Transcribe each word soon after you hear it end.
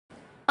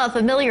A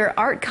familiar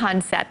art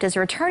concept is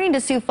returning to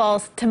Sioux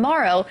Falls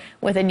tomorrow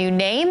with a new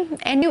name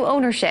and new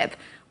ownership.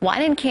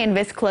 Wine and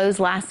Canvas closed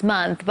last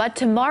month, but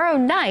tomorrow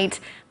night,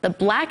 the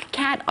Black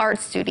Cat Art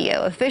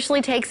Studio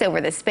officially takes over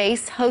the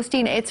space,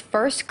 hosting its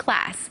first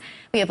class.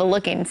 We have a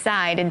look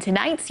inside in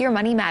tonight's Your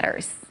Money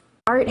Matters.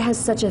 Art has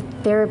such a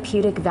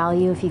therapeutic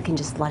value if you can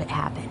just let it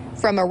happen.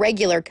 From a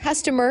regular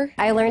customer,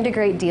 I learned a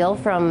great deal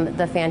from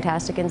the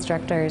fantastic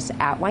instructors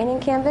at Wine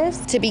and Canvas.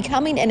 to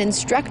becoming an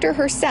instructor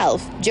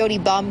herself, Jody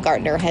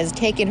Baumgartner has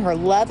taken her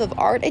love of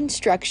art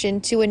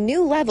instruction to a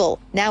new level,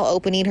 now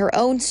opening her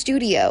own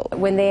studio.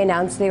 When they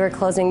announced they were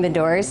closing the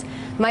doors,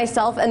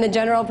 myself and the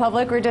general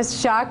public were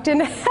just shocked,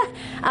 and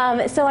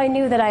so I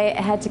knew that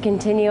I had to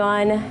continue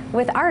on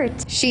with art.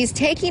 She's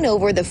taking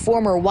over the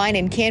former Wine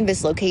and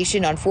Canvas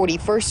location on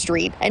 41st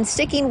Street and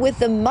sticking with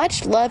the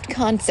much-loved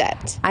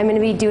concept. I'm going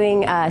to be doing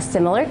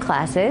similar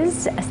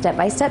classes,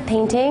 step-by-step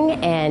painting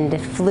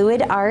and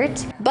fluid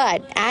art.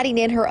 But adding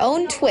in her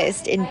own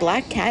twist in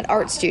Black Cat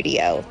Art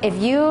Studio. If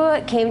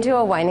you came to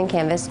a Wine and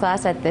Canvas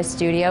class at this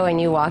studio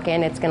and you walk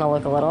in, it's going to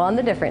look a little on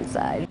the different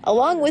side.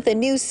 Along with a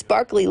new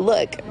sparkly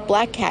look,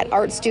 Black Cat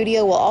Art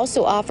Studio will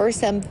also offer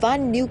some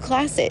fun new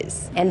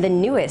classes. And the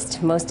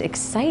newest, most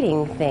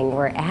exciting thing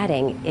we're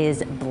adding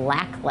is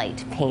black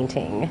light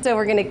painting. So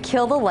we're going to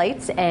kill the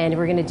lights and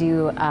we're going to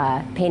do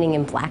painting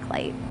in black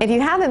light. If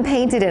you haven't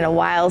painted in a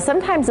while,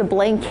 sometimes a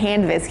blank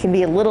canvas can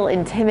be a little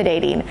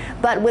intimidating.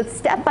 But with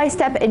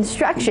step-by-step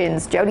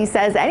instructions, Jody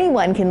says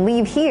anyone can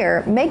leave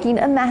here making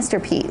a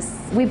masterpiece.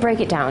 We break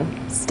it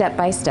down step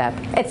by step.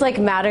 It's like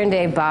modern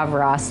day Bob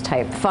Ross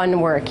type fun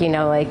work, you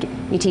know, like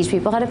you teach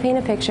people how to paint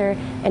a picture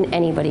and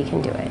anybody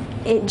can do it.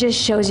 It just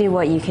shows you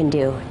what you can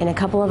do. In a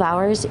couple of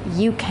hours,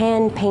 you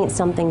can paint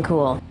something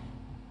cool.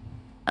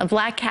 A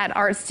Black Cat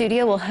Art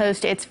Studio will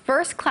host its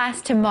first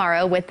class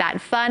tomorrow with that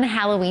fun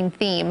Halloween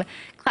theme.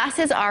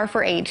 Classes are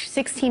for age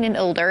 16 and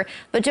older,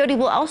 but Jody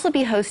will also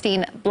be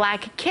hosting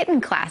Black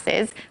Kitten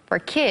classes for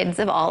kids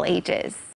of all ages.